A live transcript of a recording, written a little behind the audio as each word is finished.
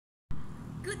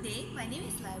Good day, my name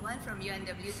is Laiwan from UMW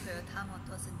Toyota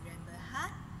Motors in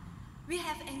Berhad. We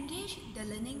have engaged the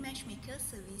Learning Matchmaker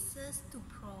services to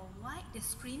provide the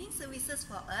screening services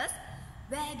for us,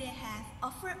 where they have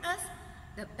offered us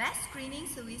the best screening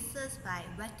services by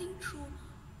vetting through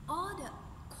all the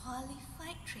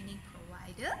qualified training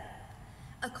provider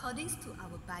according to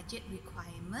our budget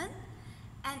requirement.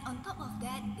 And on top of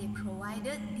that, they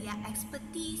provided their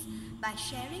expertise by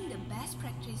sharing the best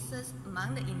practices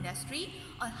among the industry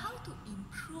on how to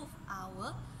improve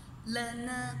our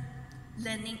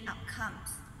learning outcomes.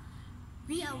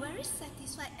 We are very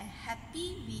satisfied and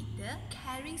happy with the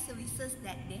caring services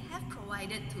that they have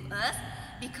provided to us,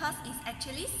 because it's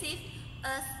actually saved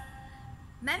us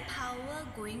manpower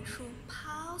going through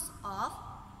piles of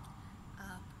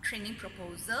training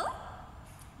proposal.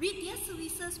 With their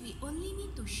services, we only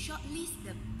need to shortlist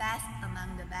the best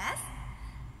among the best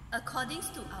according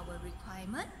to our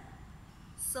requirement.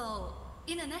 So,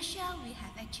 in a nutshell, we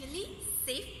have actually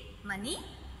saved money,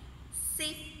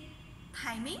 saved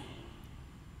timing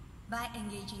by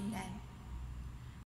engaging them.